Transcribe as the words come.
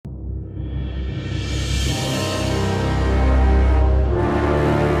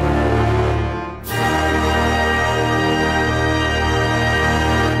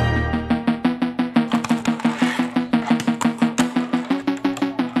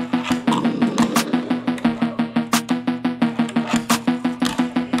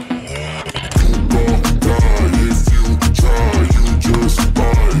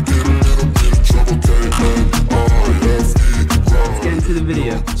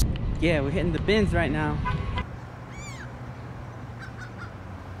Yeah, we're hitting the bins right now.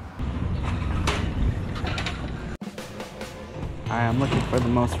 Alright, I'm looking for the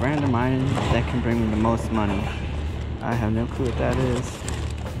most random item that can bring me the most money. I have no clue what that is.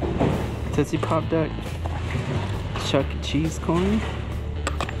 Tootsie Pop Duck, Chuck E. Cheese coin,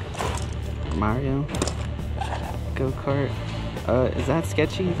 Mario, go-kart. Is that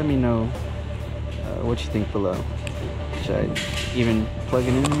sketchy? Let me know what you think below. Should I even plug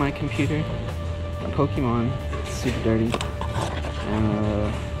it into my computer? A Pokemon, it's super dirty.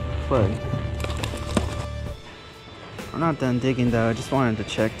 And plug. I'm not done digging though, I just wanted to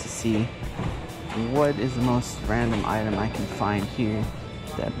check to see what is the most random item I can find here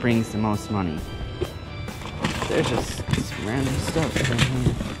that brings the most money. There's just some random stuff in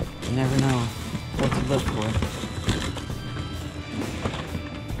here. You never know what to look for.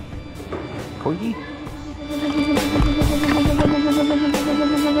 Corgi?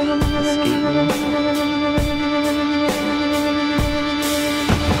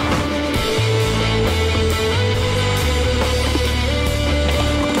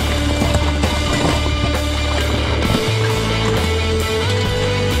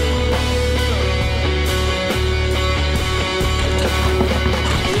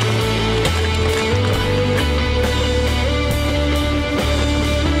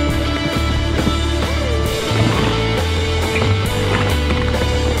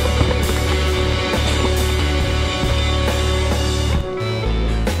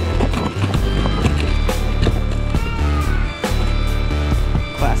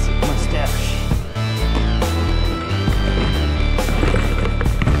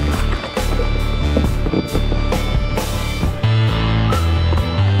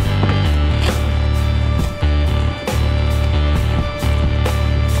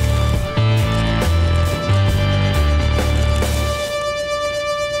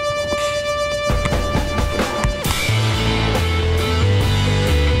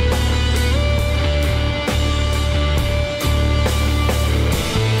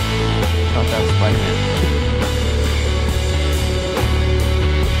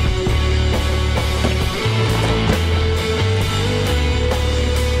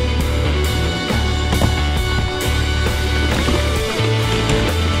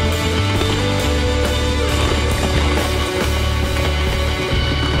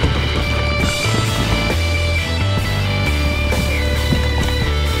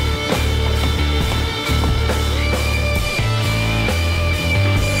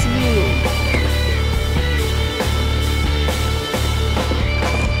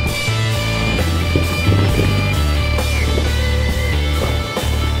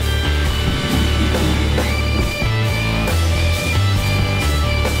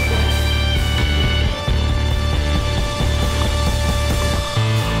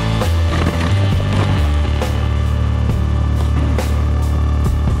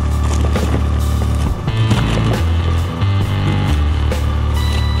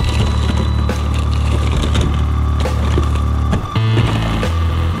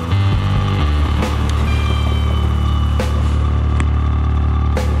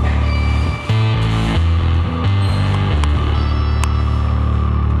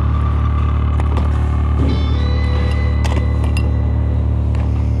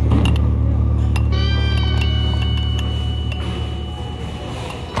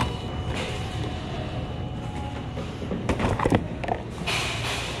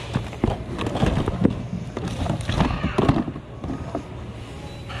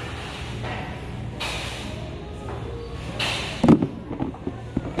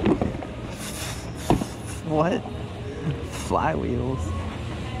 What? Flywheels.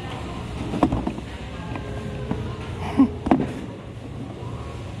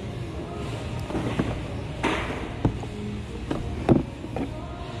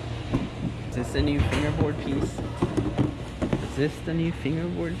 Is this the new fingerboard piece? Is this the new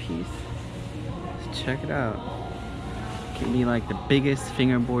fingerboard piece? Let's check it out. Can be like the biggest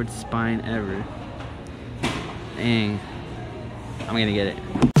fingerboard spine ever. Dang. I'm gonna get it.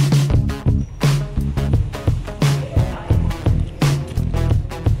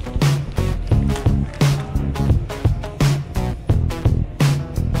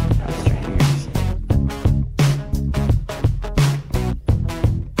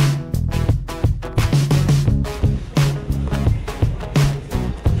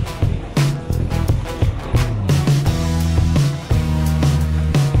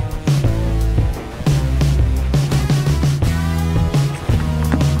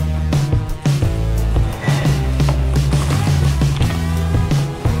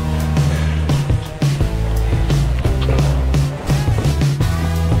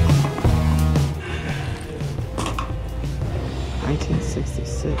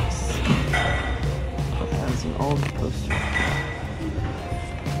 1966. It has an old poster.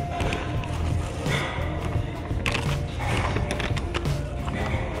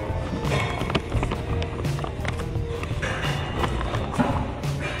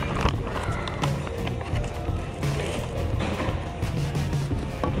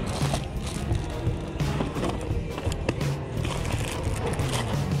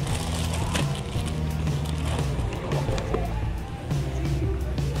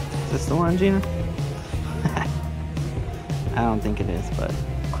 Is this the one, Gina? I don't think it is, but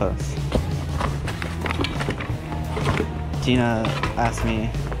close. Gina asked me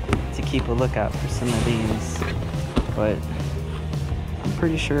to keep a lookout for some of these, but I'm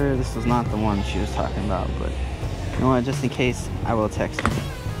pretty sure this was not the one she was talking about, but you know what, just in case, I will text her.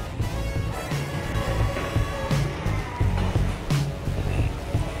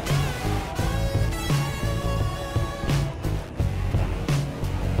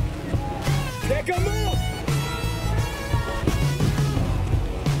 Take a move!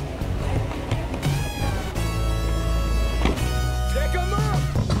 Take a move!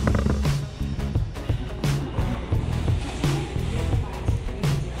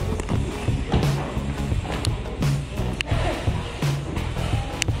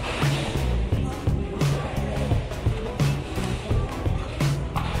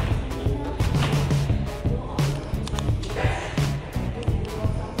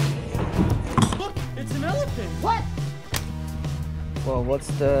 What? Well, what's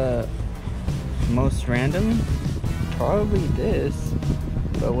the most random? Probably this.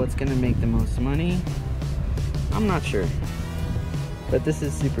 But what's gonna make the most money? I'm not sure. But this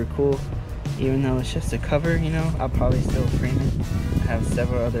is super cool. Even though it's just a cover, you know, I'll probably still frame it. I have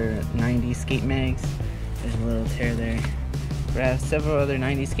several other 90s skate mags. There's a little tear there. But I have several other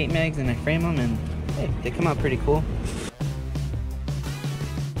 90s skate mags and I frame them and hey, they come out pretty cool.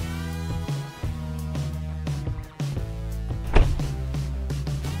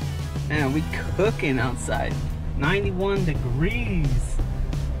 Man, we cooking outside. 91 degrees.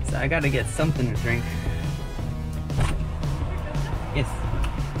 So I gotta get something to drink. Yes.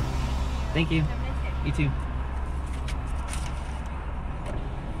 Thank you. You too.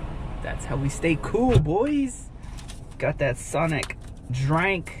 That's how we stay cool, boys. Got that Sonic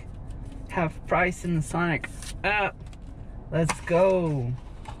drink. Half price in the Sonic app. Let's go.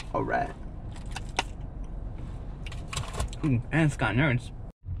 Alright. Ooh, and it's got nerds.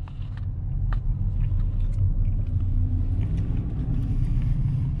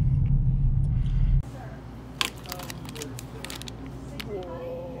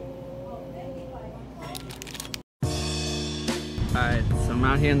 Alright, so I'm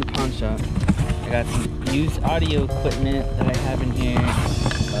out here in the pawn shop. I got some used audio equipment that I have in here.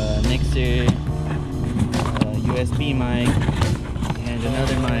 Mixer, USB mic, and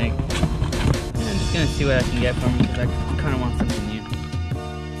another mic. And I'm just gonna see what I can get from them because I kind of want something new.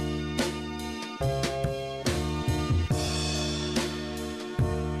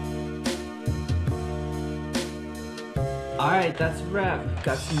 Alright, that's a wrap.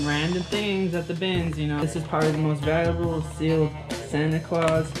 Got some random things at the bins, you know. This is probably the most valuable sealed Santa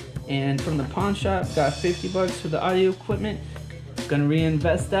Claus. And from the pawn shop, got 50 bucks for the audio equipment. Gonna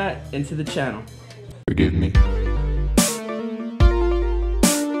reinvest that into the channel. Forgive me.